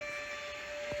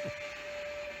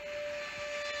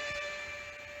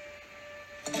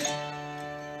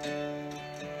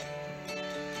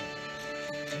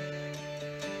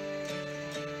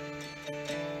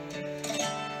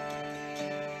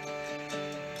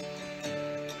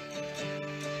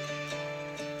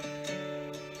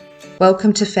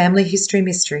Welcome to Family History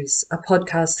Mysteries, a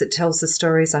podcast that tells the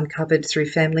stories uncovered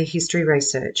through family history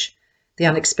research, the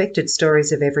unexpected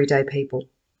stories of everyday people.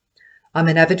 I'm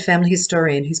an avid family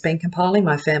historian who's been compiling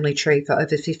my family tree for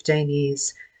over 15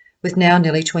 years, with now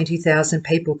nearly 20,000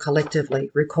 people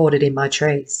collectively recorded in my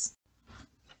trees.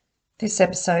 This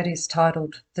episode is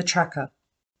titled The Tracker.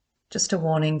 Just a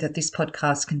warning that this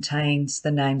podcast contains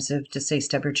the names of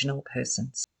deceased Aboriginal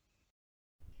persons.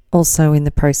 Also, in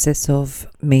the process of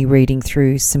me reading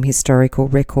through some historical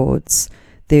records,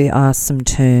 there are some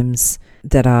terms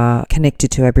that are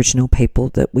connected to Aboriginal people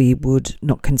that we would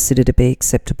not consider to be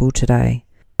acceptable today.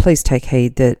 Please take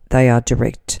heed that they are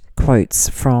direct quotes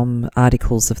from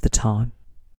articles of the time.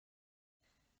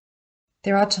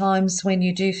 There are times when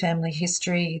you do family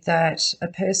history that a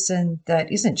person that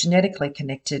isn't genetically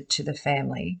connected to the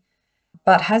family,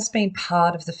 but has been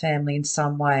part of the family in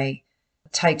some way,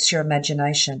 takes your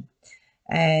imagination.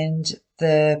 And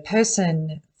the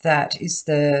person that is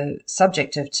the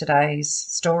subject of today's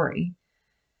story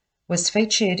was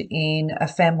featured in a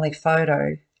family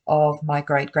photo of my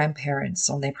great-grandparents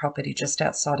on their property just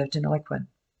outside of WW1.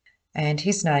 And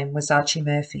his name was Archie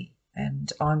Murphy,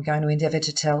 and I'm going to endeavour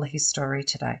to tell his story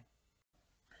today.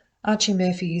 Archie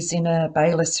Murphy is in a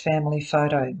Bayliss family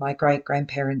photo, my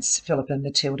great-grandparents Philip and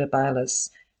Matilda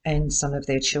Bayliss, and some of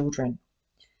their children.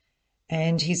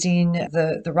 And he's in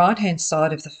the right-hand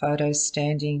side of the photo,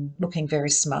 standing, looking very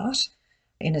smart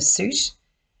in a suit.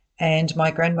 And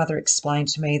my grandmother explained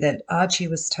to me that Archie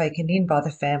was taken in by the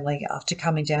family after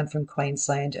coming down from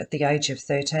Queensland at the age of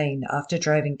 13 after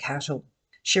droving cattle.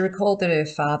 She recalled that her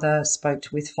father spoke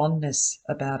with fondness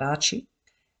about Archie,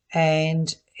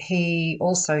 and he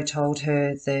also told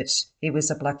her that he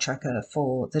was a black tracker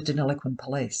for the WW1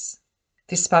 police.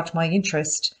 This sparked my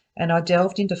interest, and I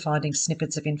delved into finding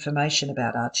snippets of information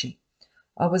about Archie.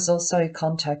 I was also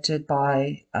contacted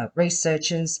by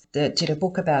researchers that did a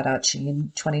book about Archie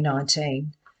in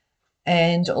 2019,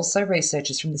 and also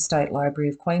researchers from the State Library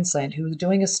of Queensland who were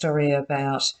doing a story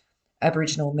about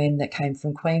Aboriginal men that came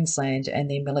from Queensland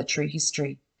and their military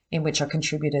history, in which I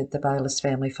contributed the Bayliss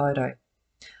family photo.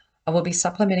 I will be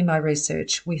supplementing my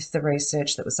research with the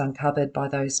research that was uncovered by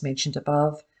those mentioned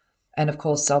above, and of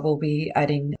course I will be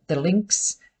adding the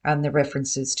links and the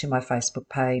references to my Facebook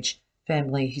page,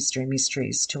 Family History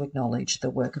Mysteries, to acknowledge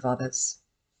the work of others.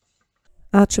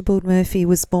 Archibald Murphy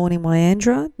was born in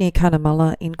Wyandra, near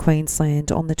Cunnamulla in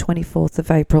Queensland on the 24th of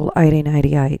April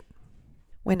 1888.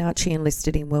 When Archie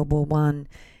enlisted in World War I,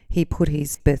 he put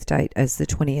his birth date as the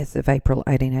 20th of April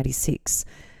 1886,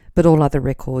 but all other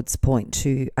records point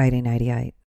to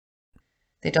 1888.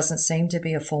 There doesn't seem to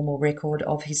be a formal record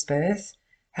of his birth.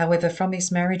 However, from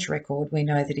his marriage record, we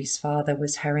know that his father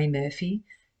was Harry Murphy,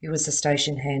 who was a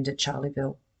station hand at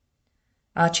Charlieville.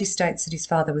 Archie states that his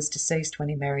father was deceased when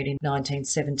he married in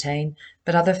 1917,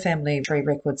 but other family tree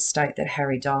records state that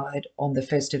Harry died on the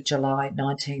 1st of July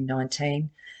 1919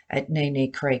 at Nee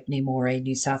Creek near Moree,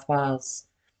 New South Wales.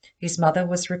 His mother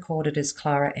was recorded as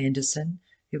Clara Anderson,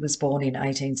 who was born in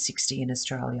 1860 in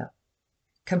Australia.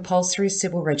 Compulsory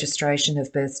civil registration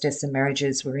of births, deaths and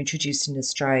marriages were introduced in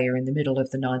Australia in the middle of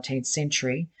the 19th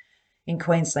century. In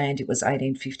Queensland it was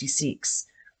 1856.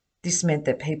 This meant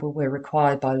that people were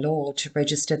required by law to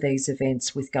register these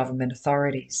events with government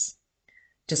authorities.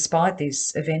 Despite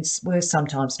this, events were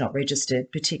sometimes not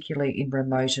registered, particularly in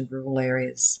remote and rural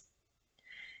areas.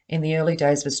 In the early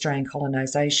days of Australian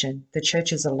colonisation, the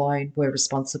churches alone were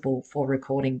responsible for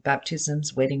recording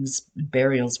baptisms, weddings and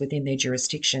burials within their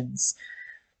jurisdictions.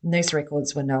 And these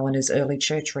records were known as early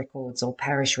church records or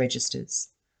parish registers.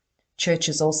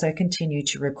 Churches also continued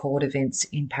to record events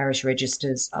in parish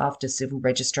registers after civil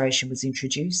registration was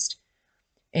introduced.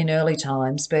 In early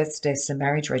times, births, deaths and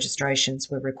marriage registrations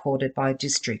were recorded by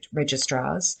district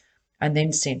registrars and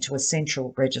then sent to a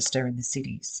central register in the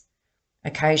cities.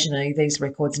 Occasionally, these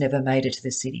records never made it to the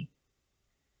city.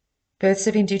 Births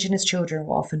of Indigenous children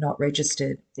were often not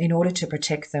registered in order to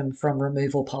protect them from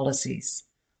removal policies.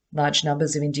 Large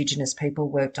numbers of Indigenous people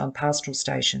worked on pastoral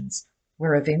stations,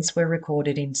 where events were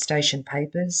recorded in station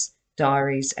papers,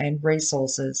 diaries and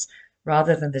resources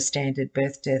rather than the standard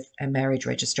birth, death and marriage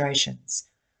registrations.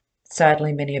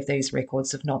 Sadly, many of these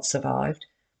records have not survived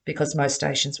because most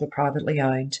stations were privately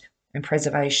owned and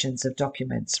preservations of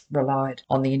documents relied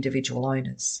on the individual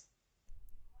owners.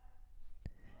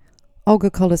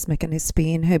 Olga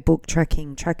Collis-McInnesby, in her book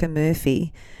Tracking Tracker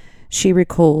Murphy, she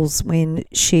recalls when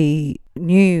she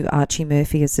knew Archie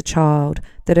Murphy as a child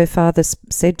that her father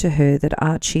said to her that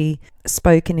Archie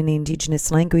spoke in an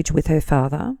Indigenous language with her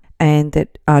father and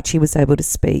that Archie was able to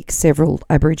speak several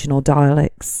Aboriginal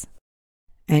dialects.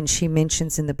 And she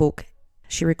mentions in the book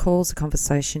She recalls a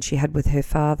conversation she had with her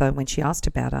father when she asked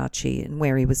about Archie and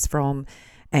where he was from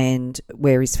and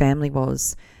where his family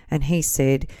was. And he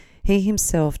said he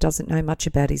himself doesn't know much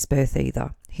about his birth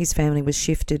either. His family was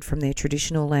shifted from their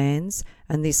traditional lands,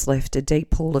 and this left a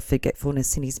deep pool of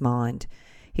forgetfulness in his mind.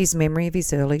 His memory of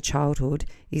his early childhood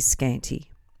is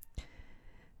scanty.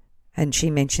 And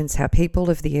she mentions how people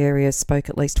of the area spoke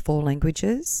at least 4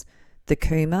 languages: the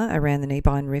Kuma around the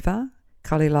Nebine River,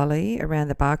 Kalilali around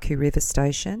the Barku River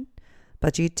Station,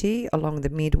 Bajiti along the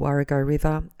mid-Warrego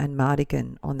River, and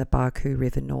Mardigan on the Barku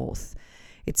River North.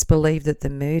 It's believed that the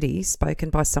Murdi, spoken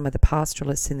by some of the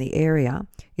pastoralists in the area,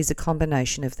 is a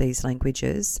combination of these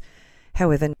languages.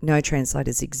 However, no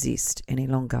translators exist any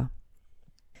longer.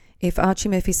 If Archie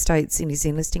Murphy states in his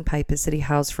enlisting papers that he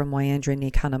hails from Wyandra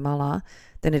near Cunnamulla,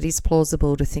 then it is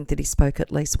plausible to think that he spoke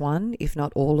at least one, if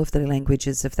not all, of the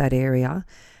languages of that area,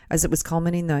 as it was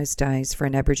common in those days for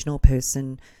an Aboriginal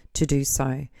person to do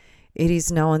so. It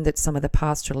is known that some of the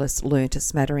pastoralists learnt a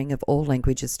smattering of all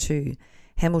languages too.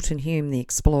 Hamilton Hume, the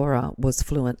explorer, was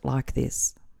fluent like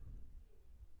this.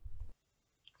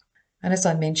 And as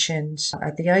I mentioned,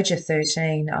 at the age of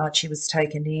 13, Archie was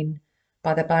taken in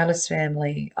by the Bayliss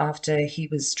family after he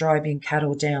was driving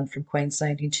cattle down from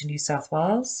Queensland into New South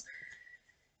Wales.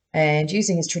 And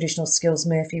using his traditional skills,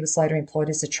 Murphy was later employed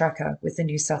as a tracker with the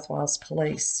New South Wales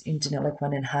Police in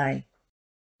Deniliquin and Hay.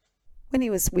 When he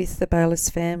was with the Bayliss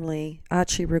family,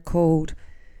 Archie recalled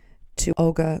to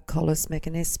Olga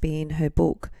Collis-McAnespie in her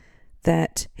book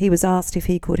that he was asked if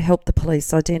he could help the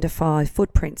police identify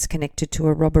footprints connected to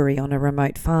a robbery on a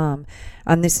remote farm,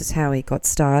 and this is how he got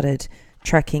started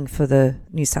tracking for the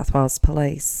New South Wales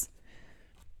Police.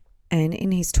 And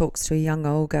in his talks to a young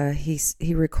Olga,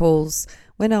 he recalls,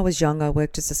 "When I was young, I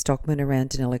worked as a stockman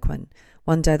around Deniliquin.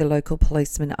 One day the local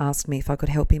policeman asked me if I could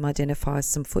help him identify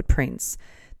some footprints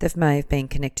that may have been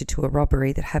connected to a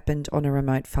robbery that happened on a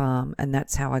remote farm, and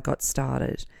that's how I got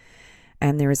started."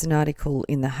 And there is an article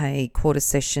in the Hay Quarter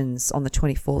Sessions on the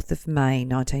 24th of May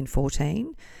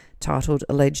 1914 titled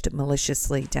 "Alleged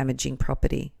Maliciously Damaging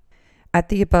Property." At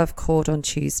the above court on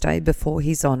Tuesday, before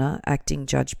His Honour, Acting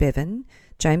Judge Bevan,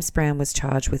 James Brown was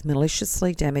charged with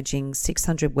maliciously damaging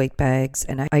 600 wheat bags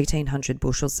and 1,800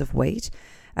 bushels of wheat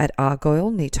at Argyle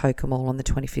near Tocumwal on the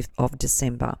 25th of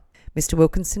December. Mr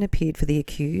Wilkinson appeared for the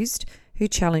accused, who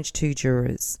challenged 2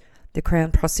 jurors. The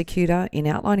Crown Prosecutor, in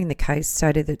outlining the case,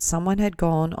 stated that someone had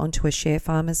gone onto a share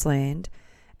farmer's land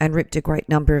and ripped a great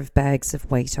number of bags of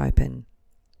wheat open.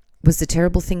 It was a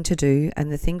terrible thing to do,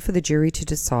 and the thing for the jury to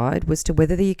decide was to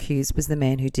whether the accused was the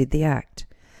man who did the act.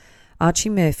 Archie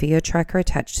Murphy, a tracker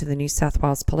attached to the New South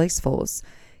Wales Police Force,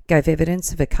 gave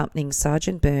evidence of accompanying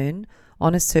Sergeant Byrne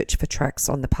on a search for tracks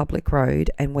on the public road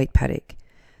and wheat paddock.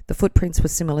 The footprints were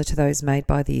similar to those made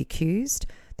by the accused.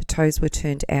 The toes were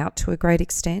turned out to a great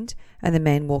extent, and the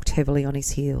man walked heavily on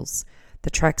his heels. The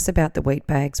tracks about the wheat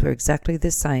bags were exactly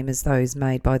the same as those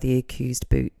made by the accused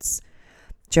boots.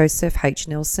 Joseph H.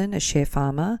 Nelson, a share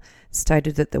farmer,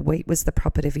 stated that the wheat was the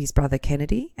property of his brother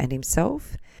Kennedy and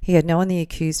himself. He had known the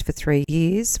accused for 3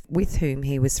 years, with whom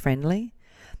he was friendly.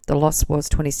 The loss was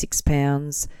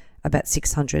 £26. About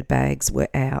 600 bags were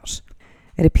out.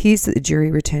 It appears that the jury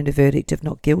returned a verdict of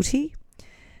not guilty.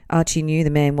 Archie knew the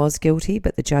man was guilty,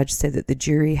 but the judge said that the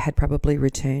jury had probably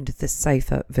returned the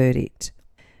safer verdict.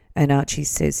 And Archie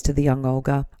says to the young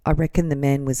Olga, "I reckon the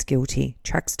man was guilty.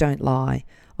 Tracks don't lie.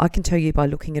 I can tell you by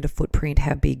looking at a footprint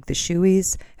how big the shoe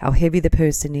is, how heavy the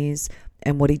person is,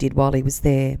 and what he did while he was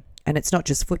there. And it's not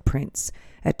just footprints.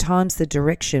 At times the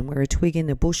direction where a twig in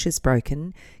a bush is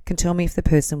broken can tell me if the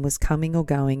person was coming or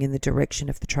going in the direction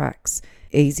of the tracks.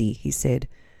 Easy," he said.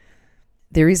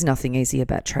 There is nothing easy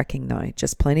about tracking though,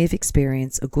 just plenty of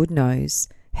experience, a good nose,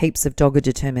 heaps of dogged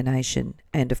determination,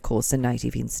 and of course a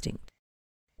native instinct.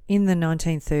 In the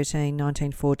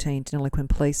 1913-1914 Deniliquin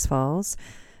police files,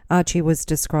 Archie was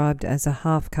described as a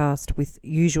half-caste with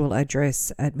usual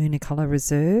address at Moonacalla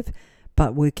Reserve,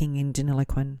 but working in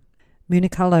Deniliquin.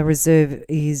 Moonacalla Reserve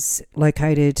is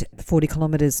located 40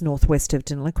 kilometres northwest of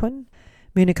Deniliquin.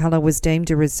 Moonacalla was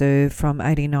deemed a reserve from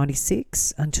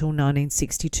 1896 until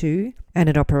 1962, and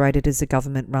it operated as a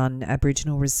government-run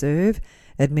Aboriginal reserve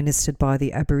administered by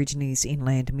the Aborigines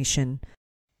Inland Mission.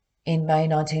 In May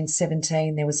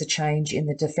 1917, there was a change in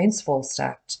the Defence Force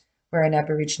Act, where an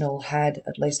Aboriginal had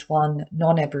at least one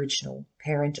non-Aboriginal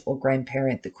parent or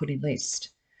grandparent that could enlist.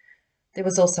 There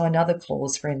was also another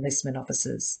clause for enlistment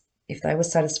officers. If they were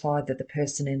satisfied that the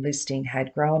person enlisting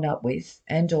had grown up with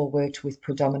and or worked with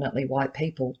predominantly white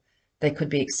people, they could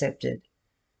be accepted.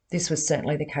 This was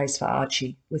certainly the case for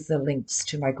Archie, with the links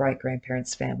to my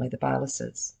great-grandparents' family, the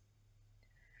Baylisses.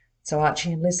 So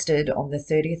Archie enlisted on the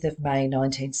 30th of May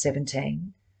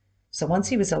 1917. So once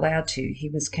he was allowed to, he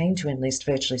was keen to enlist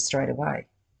virtually straight away.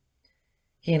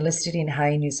 He enlisted in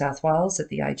Hay, New South Wales at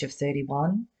the age of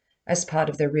 31 as part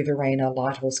of the Riverina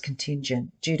Light Horse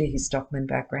contingent due to his stockman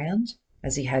background,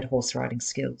 as he had horse riding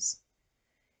skills.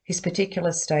 His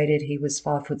particulars stated he was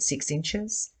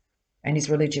 5'6" and his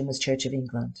religion was Church of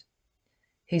England.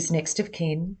 His next of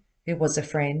kin, who was a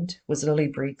friend, was Lily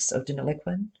Briggs of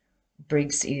Deniliquin.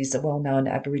 Briggs is a well-known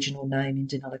Aboriginal name in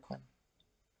Deniliquin.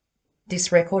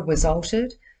 This record was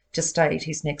altered to state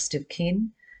his next of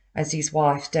kin, as his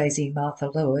wife, Daisy Martha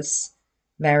Lewis,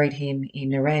 married him in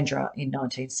Narrandera in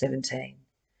 1917.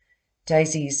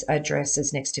 Daisy's address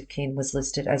as next of kin was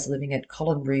listed as living at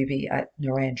Colin Ruby at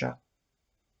Narrandera.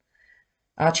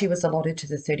 Archie was allotted to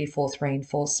the 34th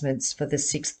Reinforcements for the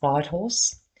 6th Light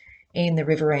Horse. In the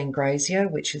Riverine Grazier,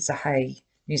 which is a Hay,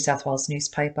 New South Wales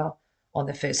newspaper, on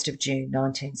the 1st of June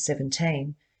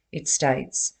 1917, it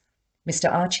states,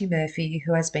 Mr. Archie Murphy,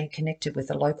 who has been connected with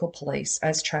the local police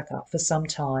as tracker for some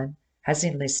time, has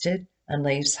enlisted and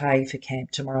leaves Hay for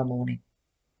camp tomorrow morning.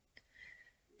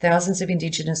 Thousands of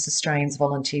Indigenous Australians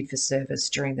volunteered for service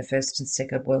during the First and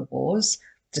Second World Wars,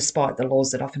 despite the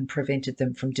laws that often prevented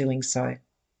them from doing so.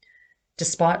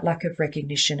 Despite lack of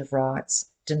recognition of rights,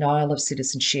 denial of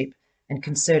citizenship, and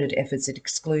concerted efforts at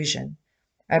exclusion,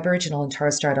 Aboriginal and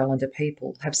Torres Strait Islander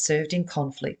people have served in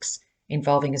conflicts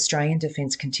involving Australian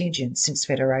Defence contingents since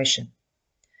Federation.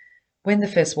 When the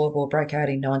First World War broke out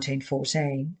in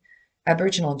 1914,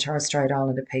 Aboriginal and Torres Strait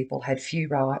Islander people had few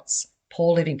rights,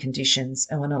 poor living conditions,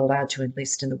 and were not allowed to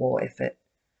enlist in the war effort.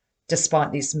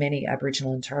 Despite this, many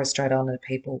Aboriginal and Torres Strait Islander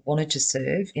people wanted to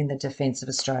serve in the defence of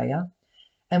Australia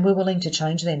and were willing to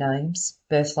change their names,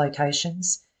 birth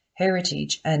locations,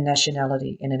 heritage and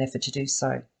nationality in an effort to do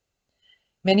so.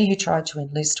 Many who tried to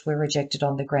enlist were rejected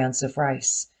on the grounds of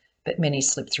race, but many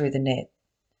slipped through the net.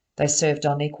 They served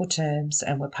on equal terms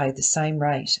and were paid the same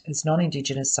rate as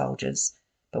non-Indigenous soldiers,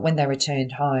 but when they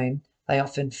returned home, they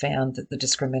often found that the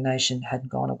discrimination hadn't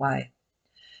gone away.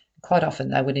 Quite often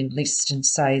they would enlist and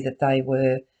say that they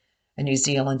were a New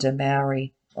Zealander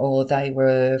Maori or they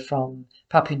were from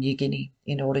Papua New Guinea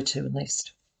in order to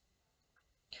enlist.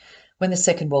 When the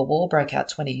Second World War broke out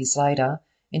 20 years later,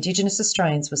 Indigenous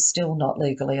Australians were still not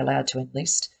legally allowed to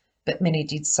enlist, but many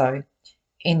did so.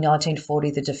 In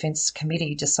 1940, the Defence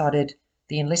Committee decided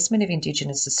the enlistment of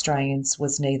Indigenous Australians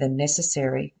was neither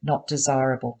necessary nor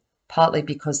desirable, partly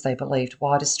because they believed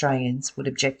white Australians would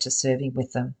object to serving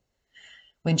with them.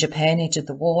 When Japan entered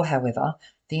the war, however,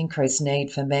 the increased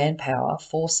need for manpower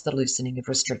forced the loosening of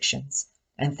restrictions,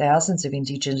 and thousands of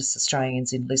Indigenous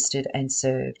Australians enlisted and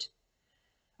served.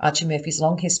 Archie Murphy's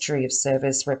long history of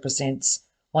service represents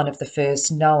one of the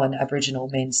first known Aboriginal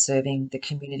men serving the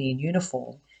community in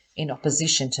uniform in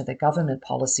opposition to the government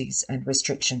policies and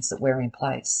restrictions that were in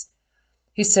place.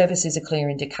 His service is a clear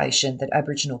indication that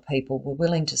Aboriginal people were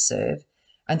willing to serve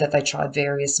and that they tried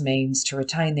various means to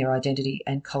retain their identity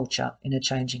and culture in a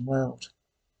changing world.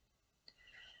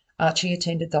 Archie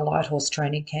attended the Light Horse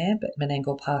training camp at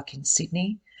Menangle Park in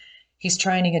Sydney. His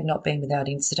training had not been without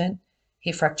incident.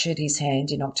 He fractured his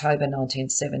hand in October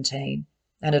 1917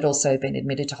 and had also been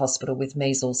admitted to hospital with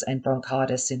measles and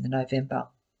bronchitis in November.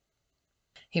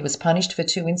 He was punished for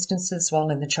 2 instances while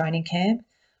in the training camp,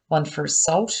 one for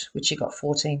assault, which he got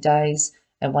 14 days,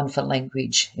 and one for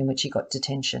language, in which he got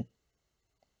detention.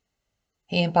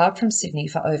 He embarked from Sydney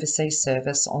for overseas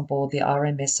service on board the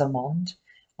RMS Ormond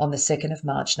on the 2nd of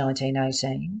March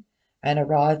 1918 and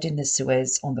arrived in the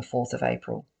Suez on the 4th of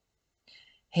April.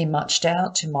 He marched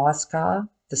out to Madagascar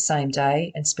the same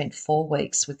day and spent 4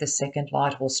 weeks with the 2nd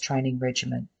Light Horse Training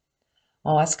Regiment.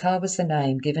 Madagascar was the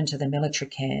name given to the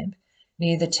military camp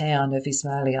near the town of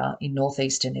Ismailia in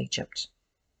northeastern Egypt.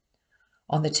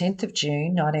 On the 10th of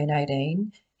June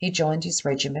 1918, he joined his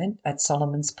regiment at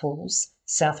Solomon's Pools,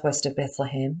 southwest of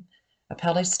Bethlehem, a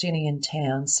Palestinian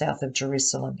town south of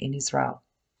Jerusalem in Israel.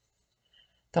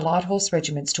 The Light Horse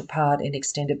regiments took part in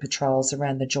extended patrols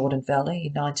around the Jordan Valley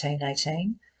in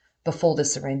 1918, before the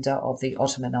surrender of the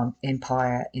Ottoman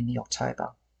Empire in the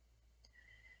October.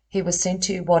 He was sent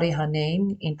to Wadi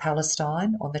Hanin in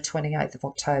Palestine on the 28th of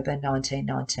October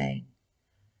 1919.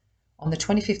 On the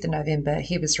 25th of November,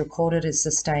 he was recorded as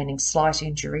sustaining slight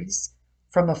injuries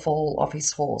from a fall off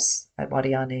his horse at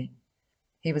Wadi Hanin.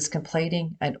 He was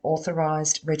completing an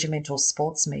authorised regimental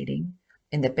sports meeting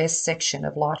in the best section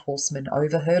of Light Horseman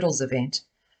over hurdles event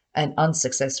and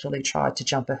unsuccessfully tried to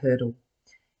jump a hurdle.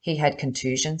 He had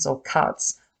contusions or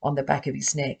cuts on the back of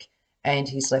his neck and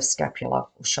his left scapular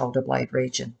or shoulder blade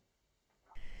region.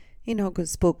 In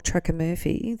Olga's book, Tracker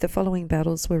Murphy, the following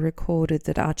battles were recorded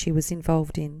that Archie was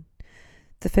involved in.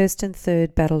 The first and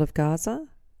third Battle of Gaza,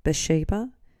 Beersheba,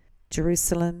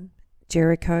 Jerusalem,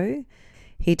 Jericho.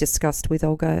 He discussed with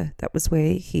Olga, that was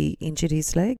where he injured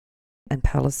his leg, and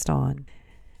Palestine.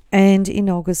 And in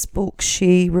Olga's book,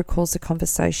 she recalls a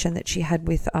conversation that she had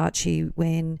with Archie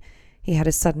when he had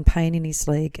a sudden pain in his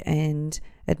leg and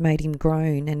it made him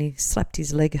groan, and he slapped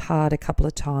his leg hard a couple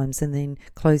of times and then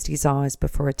closed his eyes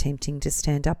before attempting to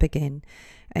stand up again.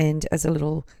 And as a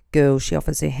little girl, she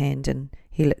offers her hand and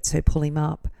he lets her pull him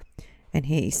up. And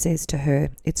he says to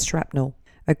her, "It's shrapnel.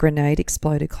 A grenade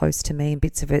exploded close to me and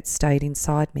bits of it stayed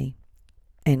inside me."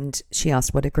 And she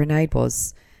asked what a grenade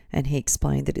was, and he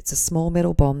explained that it's a small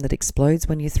metal bomb that explodes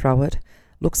when you throw it,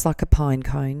 looks like a pine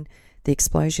cone. The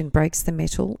explosion breaks the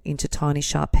metal into tiny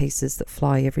sharp pieces that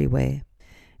fly everywhere.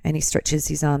 And he stretches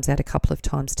his arms out a couple of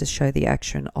times to show the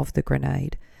action of the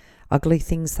grenade. Ugly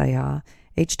things they are.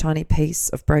 Each tiny piece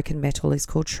of broken metal is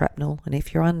called shrapnel, and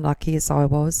if you're unlucky as I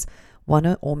was,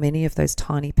 one or many of those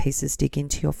tiny pieces dig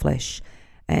into your flesh,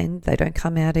 and they don't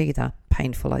come out either.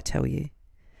 Painful, I tell you.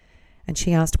 And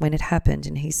she asked when it happened,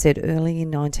 and he said early in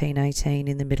 1918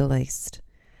 in the Middle East.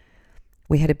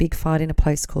 We had a big fight in a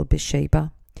place called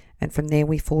Beersheba, and from there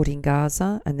we fought in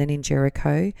Gaza and then in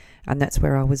Jericho, and that's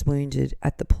where I was wounded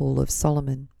at the Pool of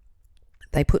Solomon.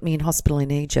 They put me in hospital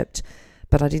in Egypt,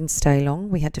 but I didn't stay long.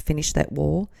 We had to finish that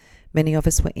war. Many of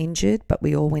us were injured, but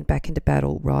we all went back into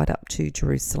battle right up to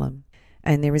Jerusalem.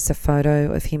 And there is a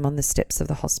photo of him on the steps of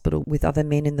the hospital with other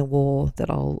men in the war that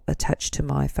I'll attach to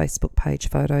my Facebook page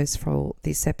photos for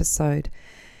this episode.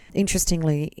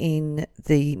 Interestingly, in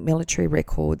the military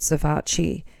records of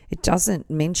Archie, it doesn't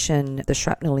mention the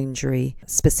shrapnel injury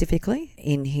specifically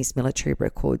in his military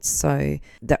records. So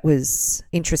that was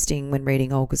interesting when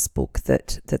reading Olga's book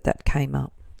that came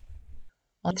up.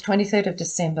 On the 23rd of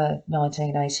December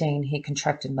 1918, he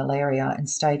contracted malaria and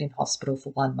stayed in hospital for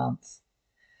 1 month.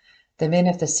 The men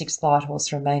of the 6th Light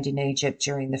Horse remained in Egypt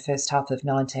during the first half of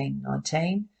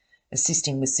 1919,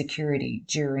 assisting with security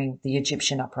during the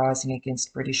Egyptian uprising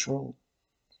against British rule.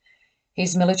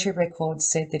 His military records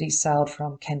said that he sailed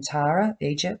from Kantara,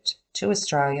 Egypt, to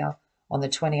Australia on the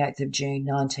 28th of June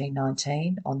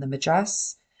 1919 on the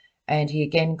Madras, and he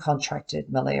again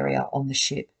contracted malaria on the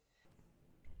ship.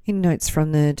 In notes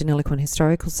from the Deniliquin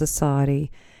Historical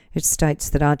Society, it states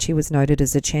that Archie was noted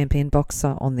as a champion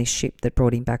boxer on this ship that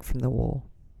brought him back from the war.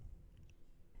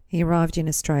 He arrived in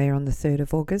Australia on the 3rd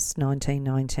of August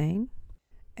 1919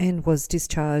 and was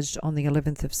discharged on the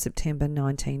 11th of September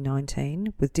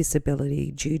 1919 with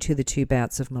disability due to the 2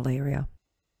 bouts of malaria.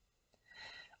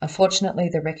 Unfortunately,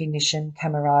 the recognition,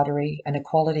 camaraderie and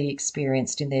equality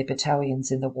experienced in their battalions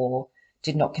in the war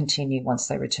did not continue once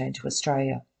they returned to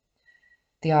Australia.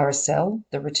 The RSL,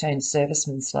 the Returned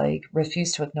Servicemen's League,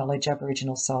 refused to acknowledge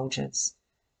Aboriginal soldiers.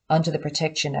 Under the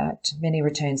Protection Act, many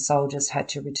returned soldiers had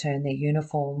to return their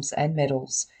uniforms and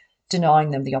medals, denying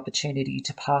them the opportunity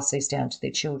to pass these down to their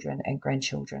children and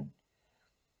grandchildren.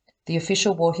 The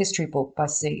official war history book by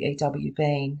C.E.W.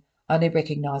 Bean only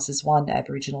recognises 1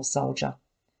 Aboriginal soldier.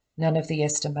 None of the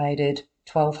estimated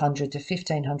 1,200 to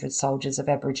 1,500 soldiers of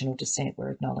Aboriginal descent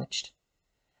were acknowledged.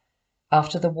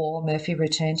 After the war, Murphy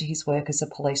returned to his work as a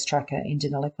police tracker in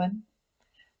Deniliquin.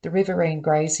 The Riverine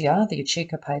Grazier, the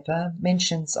Echuca paper,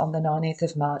 mentions on the 19th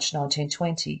of March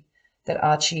 1920 that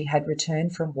Archie had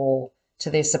returned from war, to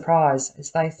their surprise,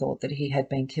 as they thought that he had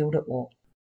been killed at war.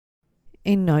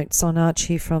 In notes on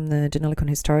Archie from the Deniliquin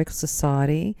Historical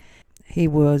Society, he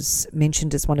was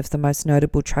mentioned as one of the most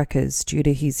notable trackers due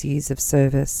to his years of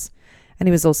service, and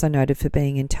he was also noted for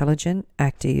being intelligent,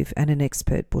 active, and an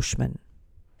expert bushman.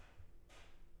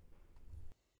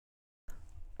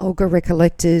 Olga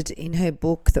recollected in her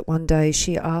book that one day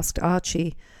she asked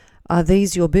Archie, "Are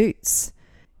these your boots?"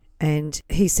 And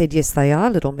he said, "Yes, they are,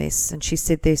 little miss." And she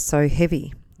said, "They're so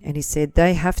heavy." And he said,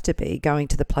 "They have to be, going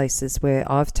to the places where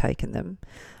I've taken them.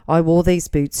 I wore these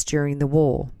boots during the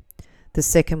war, the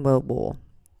Second World War."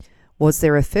 "Was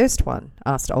there a first one?"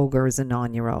 asked Olga as a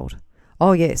 9-year-old.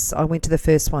 "Oh yes, I went to the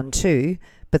first one too,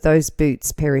 but those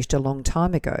boots perished a long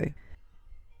time ago.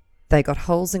 They got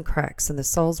holes and cracks and the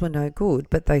soles were no good,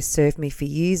 but they served me for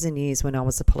years and years when I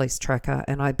was a police tracker,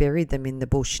 and I buried them in the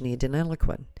bush near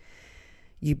Deniliquin."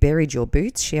 "You buried your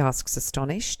boots?" she asks,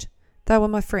 astonished. "They were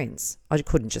my friends. I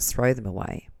couldn't just throw them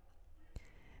away."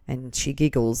 And she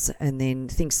giggles and then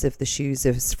thinks of the shoes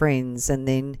of his friends, and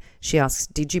then she asks,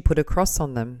 "Did you put a cross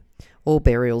on them?" "All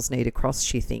burials need a cross,"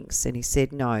 she thinks. And he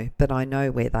said, "No, but I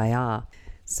know where they are."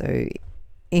 So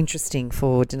interesting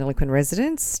for Deniliquin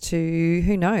residents to,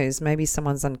 who knows, maybe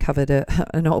someone's uncovered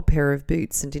an old pair of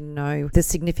boots and didn't know the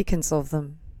significance of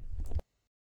them.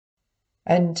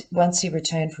 And once he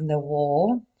returned from the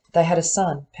war, They had a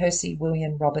son, Percy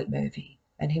William Robert Murphy,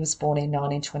 and he was born in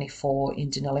 1924 in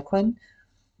Deniliquin.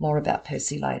 More about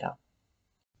Percy later.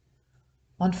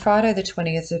 On Friday the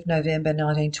 20th of November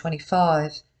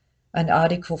 1925, an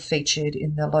article featured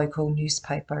in the local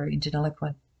newspaper in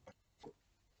Deniliquin.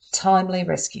 Timely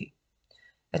rescue.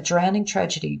 A drowning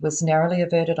tragedy was narrowly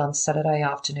averted on Saturday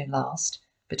afternoon last,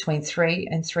 between 3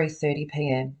 and 3:30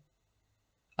 p.m.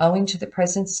 Owing to the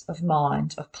presence of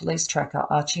mind of police tracker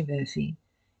Archie Murphy,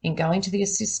 in going to the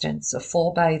assistance of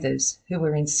 4 bathers who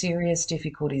were in serious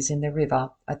difficulties in the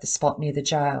river at the spot near the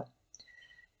jail,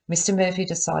 Mr. Murphy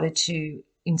decided to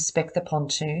inspect the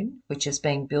pontoon, which is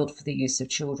being built for the use of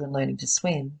children learning to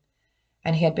swim,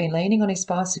 and he had been leaning on his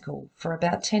bicycle for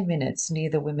about 10 minutes near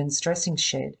the women's dressing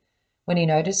shed when he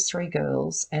noticed 3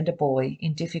 girls and a boy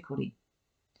in difficulty.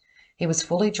 He was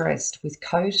fully dressed with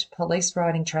coat, police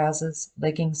riding trousers,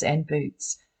 leggings and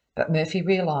boots, but Murphy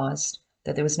realised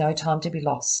that there was no time to be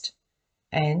lost,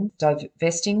 and,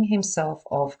 divesting himself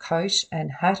of coat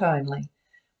and hat only,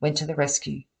 went to the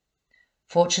rescue.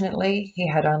 Fortunately, he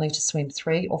had only to swim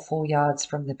 3 or 4 yards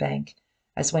from the bank,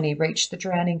 as when he reached the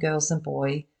drowning girls and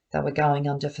boy, they were going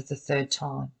under for the 3rd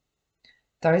time.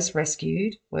 Those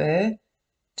rescued were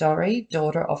Dorrie,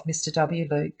 daughter of Mr. W.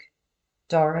 Luke,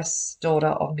 Doris, daughter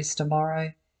of Mr.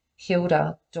 Morrow,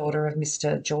 Hilda, daughter of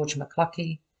Mr. George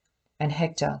McCluckey, and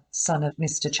Hector, son of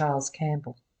Mr. Charles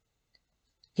Campbell.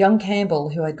 Young Campbell,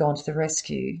 who had gone to the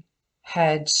rescue,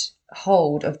 had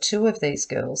hold of 2 of these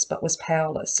girls but was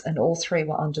powerless, and all 3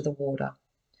 were under the water.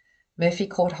 Murphy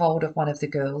caught hold of one of the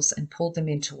girls and pulled them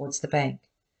in towards the bank.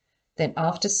 Then,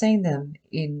 after seeing them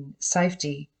in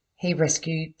safety, he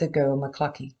rescued the girl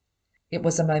McCluckey. It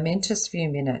was a momentous few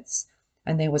minutes,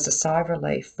 and there was a sigh of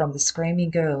relief from the screaming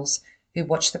girls who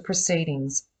watched the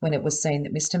proceedings when it was seen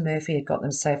that Mr. Murphy had got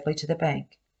them safely to the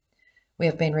bank. We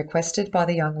have been requested by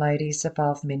the young ladies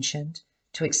above mentioned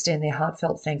to extend their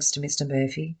heartfelt thanks to Mr.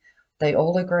 Murphy. They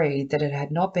all agreed that it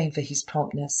had not been for his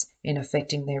promptness in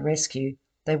effecting their rescue,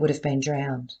 they would have been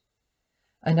drowned.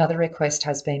 Another request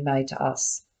has been made to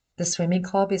us. The swimming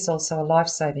club is also a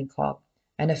life-saving club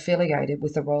and affiliated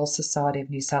with the Royal Society of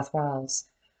New South Wales,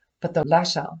 but the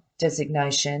latter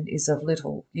designation is of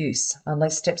little use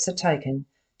unless steps are taken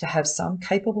to have some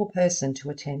capable person to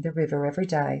attend the river every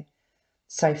day,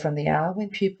 say from the hour when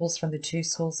pupils from the 2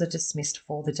 schools are dismissed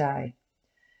for the day.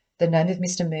 The name of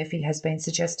Mr. Murphy has been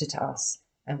suggested to us,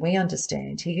 and we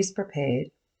understand he is prepared,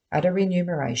 at a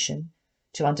remuneration,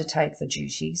 to undertake the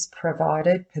duties,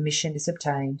 provided permission is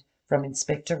obtained from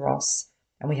Inspector Ross,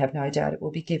 and we have no doubt it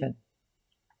will be given.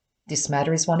 This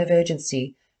matter is one of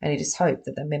urgency, and it is hoped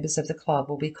that the members of the club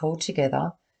will be called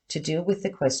together to deal with the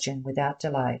question without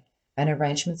delay, and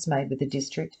arrangements made with the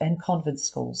district and convent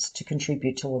schools to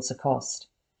contribute towards the cost.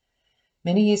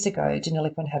 Many years ago,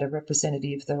 Deniliquin had a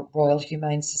representative of the Royal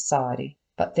Humane Society,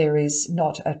 but there is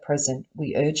not at present.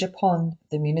 We urge upon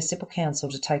the Municipal Council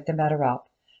to take the matter up,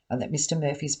 and that Mr.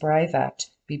 Murphy's brave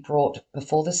act be brought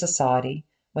before the Society,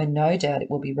 when no doubt it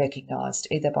will be recognised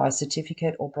either by a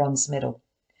certificate or bronze medal.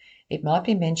 It might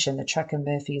be mentioned that Tracker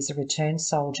Murphy is a returned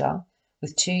soldier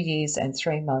with 2 years and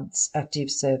 3 months active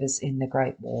service in the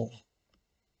Great War.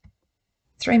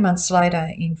 3 months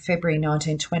later, in February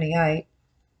 1928,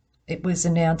 it was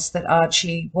announced that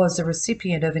Archie was a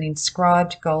recipient of an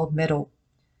inscribed gold medal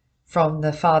from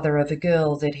the father of a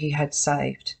girl that he had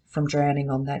saved from drowning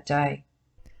on that day.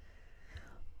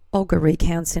 Olga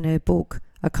recounts in her book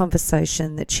a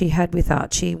conversation that she had with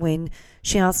Archie when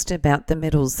she asked about the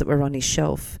medals that were on his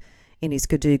shelf in his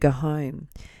Gaduga home,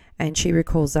 and she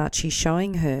recalls Archie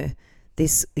showing her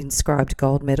this inscribed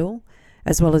gold medal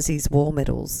as well as his war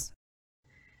medals.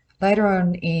 Later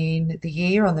on in the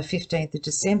year, on the 15th of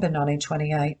December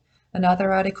 1928,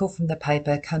 another article from the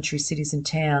paper Country Cities and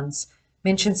Towns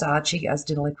mentions Archie as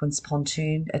Deniliquin's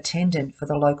pontoon attendant for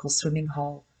the local swimming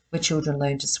hole where children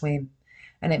learn to swim,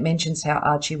 and it mentions how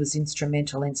Archie was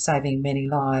instrumental in saving many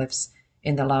lives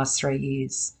in the last 3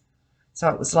 years. So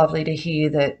it was lovely to hear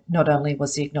that not only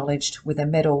was he acknowledged with a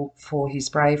medal for his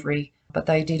bravery, but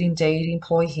they did indeed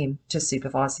employ him to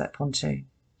supervise that pontoon.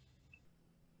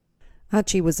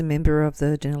 Archie was a member of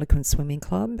the Deniliquin Swimming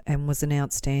Club and was an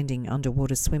outstanding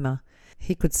underwater swimmer.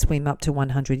 He could swim up to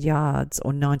 100 yards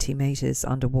or 90 metres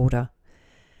underwater.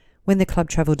 When the club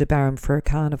travelled to Barham for a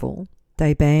carnival,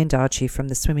 they banned Archie from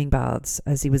the swimming baths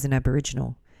as he was an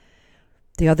Aboriginal.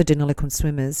 The other Deniliquin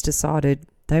swimmers decided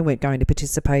they weren't going to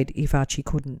participate if Archie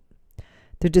couldn't.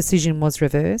 The decision was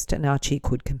reversed and Archie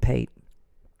could compete.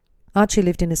 Archie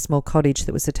lived in a small cottage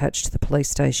that was attached to the police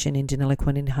station in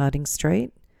Deniliquin in Harding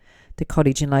Street. The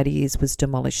cottage in later years was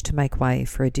demolished to make way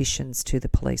for additions to the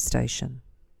police station.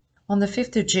 On the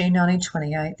 5th of June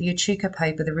 1928, the Echuca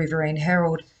paper, the Riverine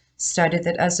Herald, stated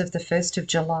that as of the 1st of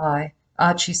July,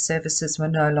 Archie's services were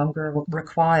no longer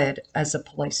required as a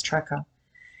police tracker.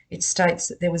 It states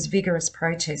that there was vigorous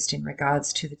protest in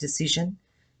regards to the decision.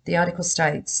 The article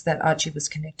states that Archie was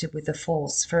connected with the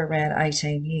force for around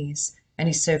 18 years and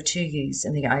he served 2 years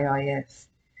in the AIF.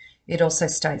 It also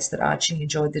states that Archie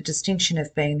enjoyed the distinction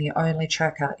of being the only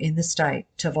tracker in the state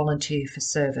to volunteer for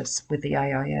service with the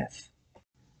AIF.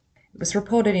 It was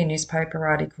reported in newspaper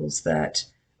articles that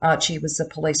Archie was a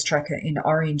police tracker in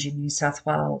Orange in New South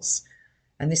Wales,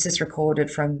 and this is recorded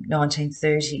from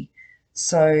 1930.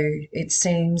 So it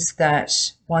seems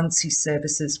that once his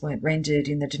services weren't rendered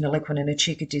in the Deniliquin and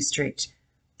Echuca district,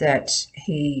 that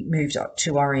he moved up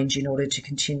to Orange in order to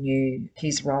continue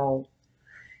his role.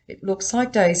 It looks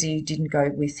like Daisy didn't go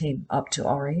with him up to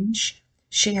Orange.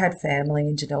 She had family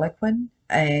in Deniliquin,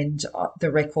 and the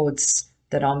records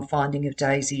that I'm finding of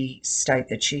Daisy state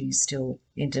that she's still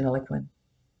in Deniliquin.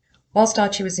 Whilst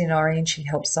Archie was in Orange, he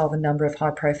helped solve a number of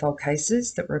high-profile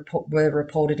cases that were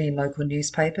reported in local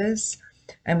newspapers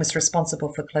and was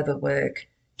responsible for clever work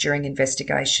during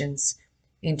investigations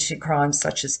into crimes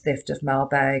such as theft of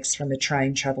mailbags from a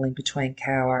train travelling between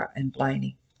Cowra and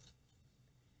Blaney.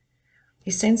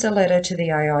 He sends a letter to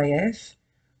the AIF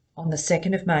on the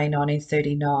 2nd of May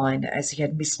 1939 as he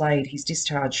had mislaid his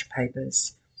discharge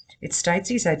papers. It states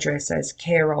his address as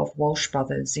care of Walsh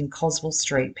Brothers in Coswell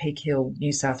Street, Peak Hill,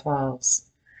 New South Wales.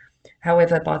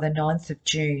 However, by the 9th of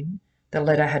June, the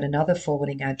letter had another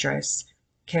forwarding address,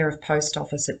 care of Post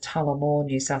Office at Tullamore,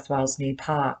 New South Wales, near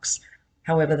Parkes.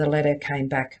 However, the letter came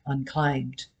back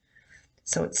unclaimed.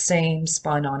 So it seems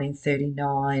by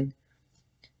 1939,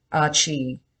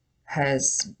 Archie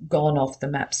has gone off the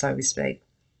map, so to speak.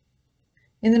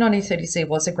 In the 1930s, there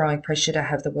was a growing pressure to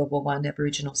have the World War I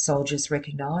Aboriginal soldiers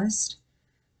recognised.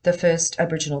 The first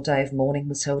Aboriginal Day of Mourning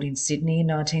was held in Sydney in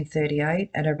 1938,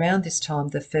 and around this time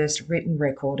the first written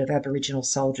record of Aboriginal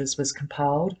soldiers was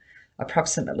compiled.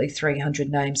 Approximately 300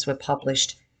 names were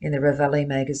published in the Reveille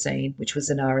magazine, which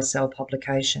was an RSL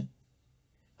publication.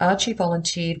 Archie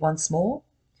volunteered once more.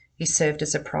 He served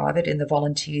as a private in the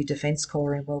Volunteer Defence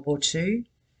Corps in World War II.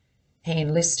 He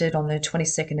enlisted on the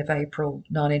 22nd of April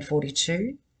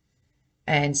 1942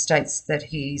 and states that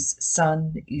his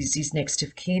son is his next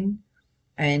of kin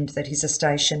and that he's a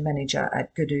station manager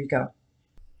at Gaduga.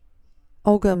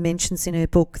 Olga mentions in her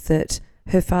book that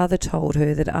her father told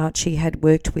her that Archie had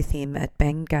worked with him at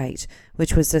Bangate,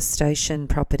 which was a station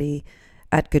property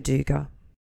at Gaduga.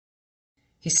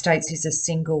 He states he's a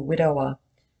single widower.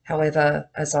 However,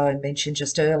 as I mentioned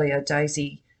just earlier,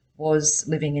 Daisy was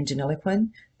living in Deniliquin,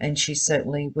 and she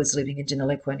certainly was living in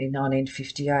Deniliquin in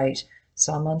 1958.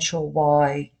 So I'm unsure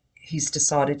why he's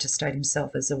decided to state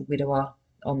himself as a widower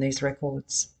on these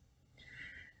records.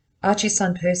 Archie's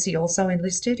son Percy also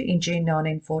enlisted in June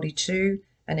 1942,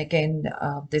 and again,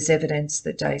 there's evidence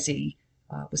that Daisy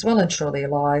was well and truly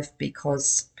alive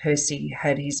because Percy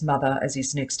had his mother as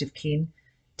his next of kin,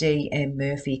 D.M.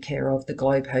 Murphy, care of the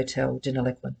Globe Hotel,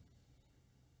 Deniliquin.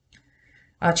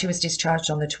 Archie was discharged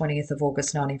on the 20th of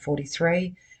August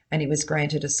 1943, and he was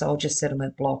granted a soldier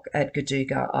settlement block at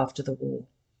Gaduga after the war.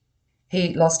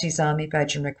 He lost his army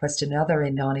badge and requested another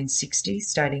in 1960,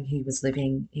 stating he was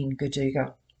living in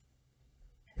Gaduga.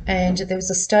 And there was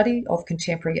a study of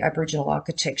contemporary Aboriginal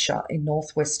architecture in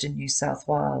northwestern New South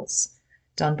Wales,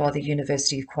 done by the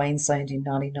University of Queensland in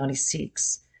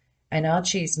 1996, and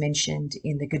Archie is mentioned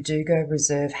in the Gaduga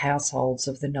Reserve households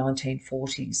of the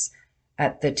 1940s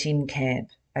at the tin camp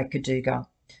at Gaduga,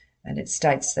 and it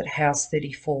states that House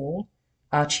 34,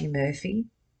 Archie Murphy,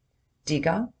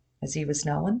 digger, as he was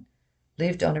known,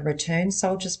 lived on a returned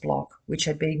soldiers' block which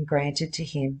had been granted to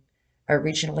him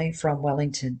originally from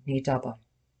Wellington near Dubbo.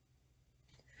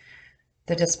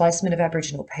 The displacement of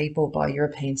Aboriginal people by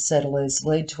European settlers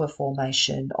led to a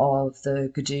formation of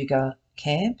the Gaduga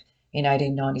camp in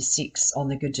 1896 on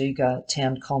the Gaduga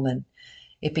town common.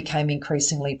 It became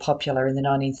increasingly popular in the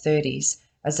 1930s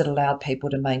as it allowed people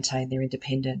to maintain their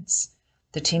independence.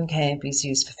 The tin camp is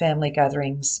used for family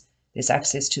gatherings, there's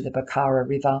access to the Bakara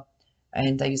River,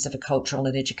 and they use it for cultural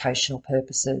and educational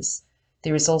purposes.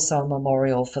 There is also a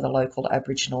memorial for the local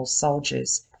Aboriginal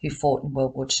soldiers who fought in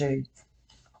World War II.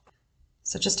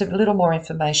 So just a little more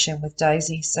information with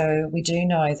Daisy. So we do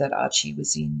know that Archie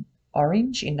was in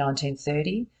Orange in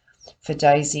 1930. For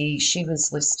Daisy, she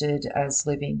was listed as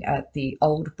living at the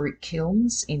Old Brick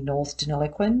Kilns in North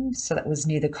Deniliquin. So that was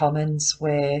near the Commons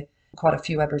where quite a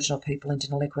few Aboriginal people in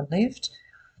Deniliquin lived.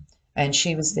 And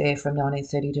she was there from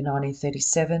 1930 to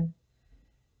 1937.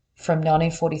 From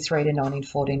 1943 to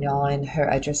 1949, her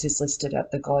address is listed at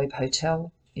the Globe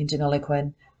Hotel in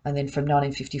Deniliquin, and then from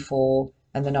 1954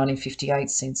 and the 1958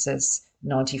 census,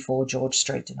 94 George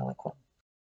Street, Deniliquin.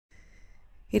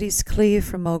 It is clear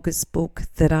from Olga's book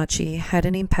that Archie had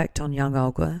an impact on young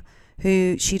Olga,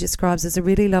 who she describes as a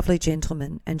really lovely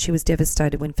gentleman, and she was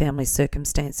devastated when family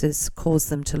circumstances caused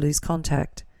them to lose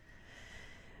contact.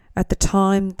 At the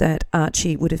time that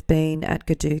Archie would have been at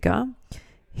Gaduga,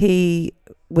 he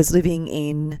was living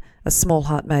in a small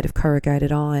hut made of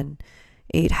corrugated iron.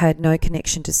 It had no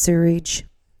connection to sewage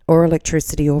or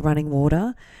electricity or running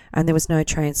water, and there was no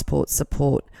transport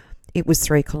support. It was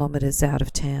 3 kilometres out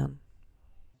of town.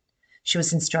 She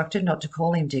was instructed not to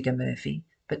call him Digger Murphy,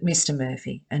 but Mr.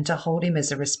 Murphy, and to hold him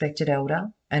as a respected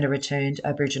elder and a returned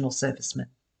Aboriginal serviceman.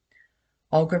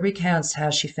 Olga recounts how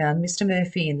she found Mr.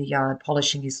 Murphy in the yard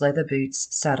polishing his leather boots,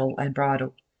 saddle and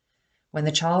bridle. When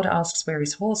the child asks where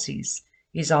his horse is,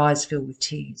 his eyes fill with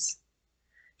tears.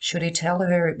 Should he tell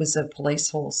her it was a police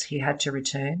horse he had to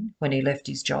return when he left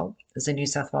his job as a New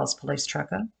South Wales police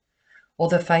tracker, or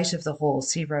the fate of the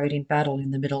horse he rode in battle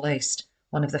in the Middle East,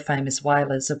 one of the famous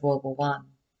whalers of WW1?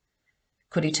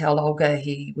 Could he tell Olga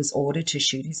he was ordered to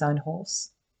shoot his own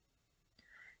horse?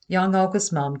 Young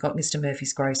Olga's mum got Mr.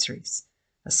 Murphy's groceries,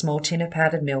 a small tin of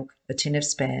powdered milk, a tin of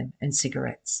spam and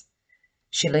cigarettes.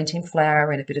 She lent him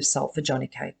flour and a bit of salt for Johnny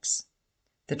cakes.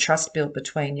 The trust built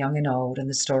between young and old, and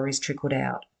the stories trickled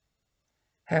out.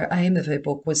 Her aim of her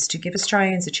book was to give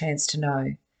Australians a chance to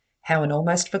know how an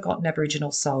almost forgotten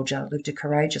Aboriginal soldier lived a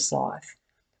courageous life,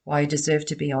 why he deserved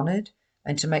to be honoured,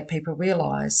 and to make people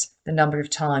realise the number of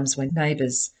times when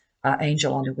neighbours are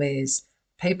angel unawares,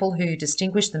 people who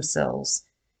distinguished themselves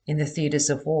in the theatres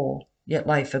of war, yet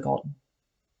lay forgotten.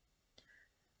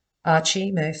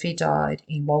 Archie Murphy died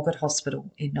in Walgett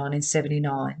Hospital in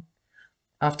 1979.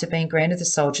 After being granted the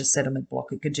Soldiers' Settlement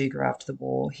block at Gaduga after the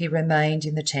war, he remained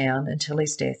in the town until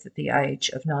his death at the age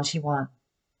of 91.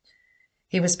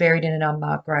 He was buried in an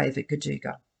unmarked grave at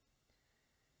Gaduga.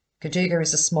 Gaduga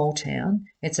is a small town.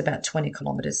 It's about 20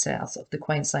 kilometres south of the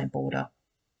Queensland border.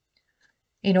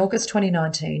 In August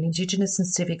 2019, Indigenous and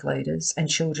civic leaders and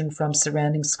children from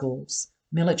surrounding schools,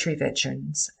 military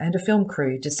veterans and a film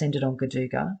crew descended on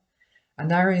Gaduga, and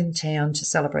they were in town to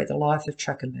celebrate the life of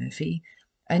Tracker Murphy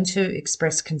and to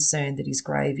express concern that his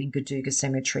grave in Gaduga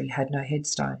Cemetery had no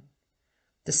headstone.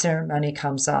 The ceremony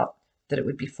comes up that it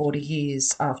would be 40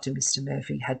 years after Mr.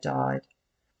 Murphy had died,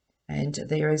 and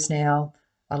there is now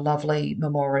a lovely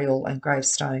memorial and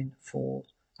gravestone for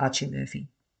Archie Murphy.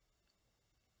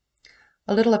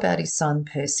 A little about his son,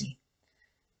 Percy.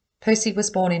 Percy was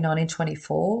born in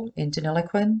 1924 in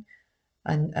Deniliquin,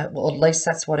 and well, at least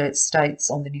that's what it states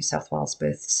on the New South Wales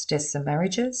Births, Deaths and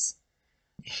Marriages.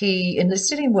 He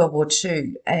enlisted in World War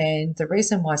II, and the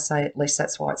reason why I say at least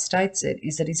that's why it states it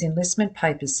is that his enlistment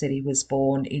papers said he was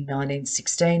born in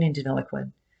 1916 in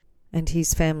Deniliquin. And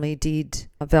his family did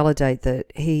validate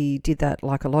that he did that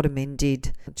like a lot of men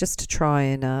did, just to try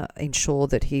and ensure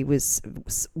that he was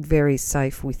very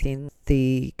safe within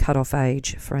the cut-off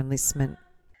age for enlistment.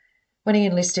 When he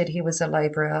enlisted, he was a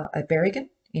labourer at Berrigan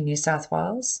in New South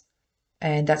Wales,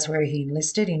 and that's where he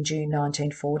enlisted in June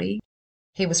 1940.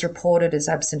 He was reported as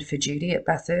absent for duty at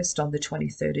Bathurst on the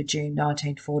 23rd of June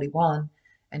 1941,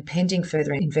 and pending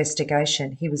further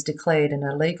investigation, he was declared an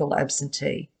illegal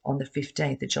absentee on the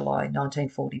 15th of July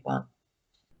 1941.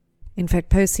 In fact,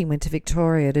 Percy went to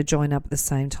Victoria to join up at the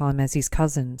same time as his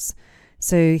cousins,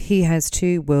 so he has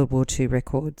 2 World War II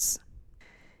records.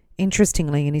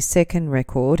 Interestingly, in his second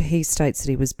record, he states that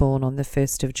he was born on the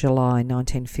 1st of July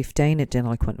 1915 at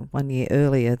Deniliquin, 1 year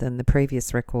earlier than the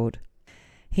previous record.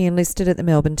 He enlisted at the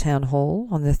Melbourne Town Hall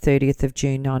on the 30th of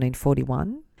June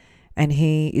 1941, and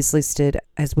he is listed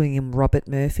as William Robert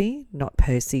Murphy, not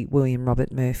Percy, William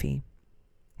Robert Murphy.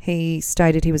 He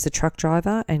stated he was a truck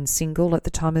driver and single at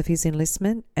the time of his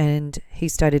enlistment, and he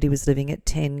stated he was living at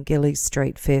 10 Gillies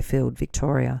Street, Fairfield,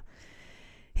 Victoria.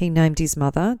 He named his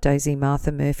mother, Daisy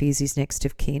Martha Murphy, as his next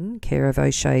of kin, care of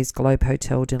O'Shea's Globe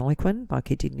Hotel, Deniliquin, like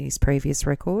he did in his previous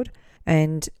record.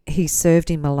 And he served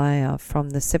in Malaya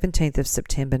from the 17th of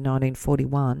September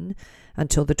 1941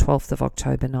 until the 12th of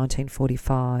October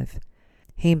 1945.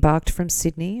 He embarked from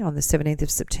Sydney on the 17th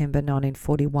of September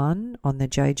 1941 on the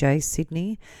JJ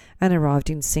Sydney and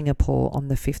arrived in Singapore on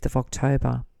the 5th of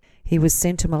October. He was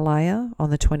sent to Malaya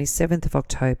on the 27th of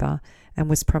October and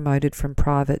was promoted from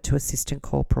private to assistant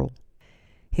corporal.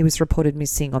 He was reported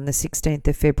missing on the 16th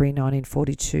of February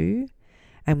 1942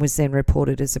 and was then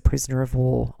reported as a prisoner of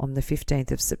war on the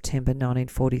 15th of September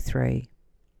 1943.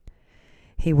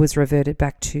 He was reverted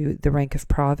back to the rank of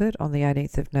private on the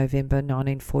 18th of November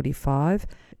 1945,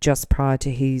 just prior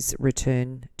to his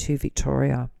return to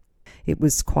Victoria. It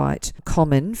was quite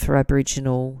common for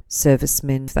Aboriginal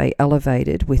servicemen, if they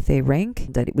elevated with their rank,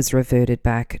 that it was reverted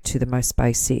back to the most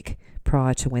basic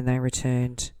prior to when they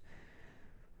returned.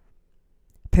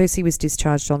 Percy was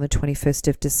discharged on the 21st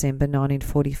of December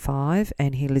 1945,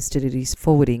 and he listed at his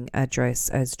forwarding address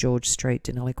as George Street,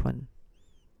 Deniliquin.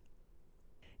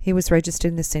 He was registered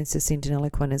in the census in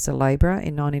Deniliquin as a labourer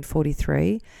in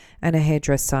 1943 and a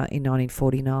hairdresser in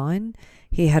 1949.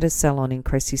 He had a salon in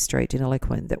Cressy Street,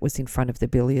 Deniliquin, that was in front of the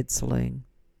billiard saloon.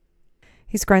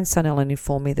 His grandson Alan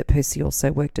informed me that Percy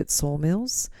also worked at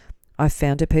sawmills. I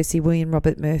found a Percy William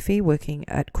Robert Murphy working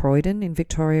at Croydon in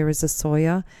Victoria as a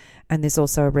sawyer, and there's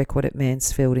also a record at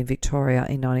Mansfield in Victoria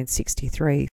in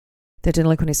 1963. The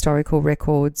Deniliquin Historical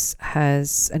Records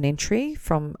has an entry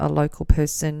from a local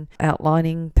person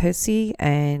outlining Percy,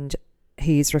 and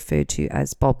he is referred to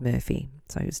as Bob Murphy.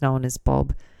 So he's known as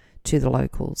Bob to the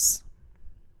locals.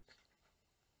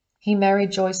 He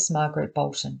married Joyce Margaret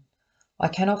Bolton. I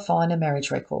cannot find a marriage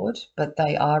record, but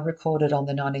they are recorded on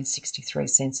the 1963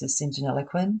 census in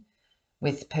Deniliquin,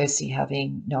 with Percy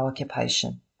having no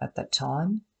occupation at that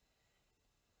time.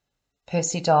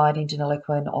 Percy died in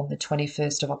Deniliquin on the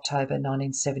 21st of October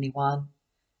 1971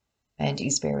 and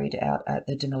is buried out at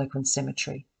the Deniliquin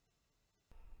Cemetery.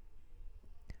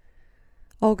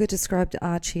 Olga described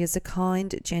Archie as a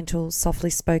kind, gentle, softly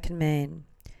spoken man.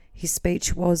 His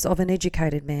speech was of an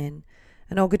educated man,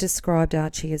 and Olga described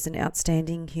Archie as an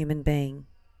outstanding human being.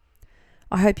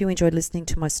 I hope you enjoyed listening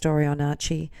to my story on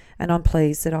Archie, and I'm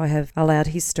pleased that I have allowed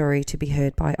his story to be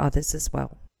heard by others as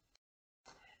well.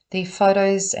 The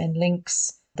photos and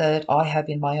links that I have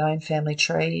in my own family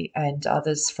tree and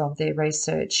others from their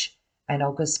research and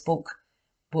Olga's book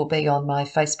will be on my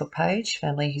Facebook page,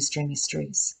 Family History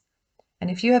Mysteries.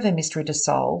 And if you have a mystery to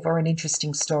solve or an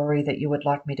interesting story that you would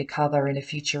like me to cover in a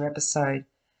future episode,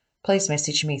 please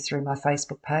message me through my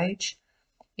Facebook page.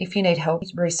 If you need help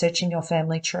researching your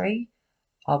family tree,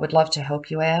 I would love to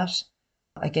help you out.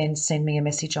 Again, send me a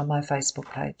message on my Facebook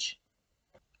page.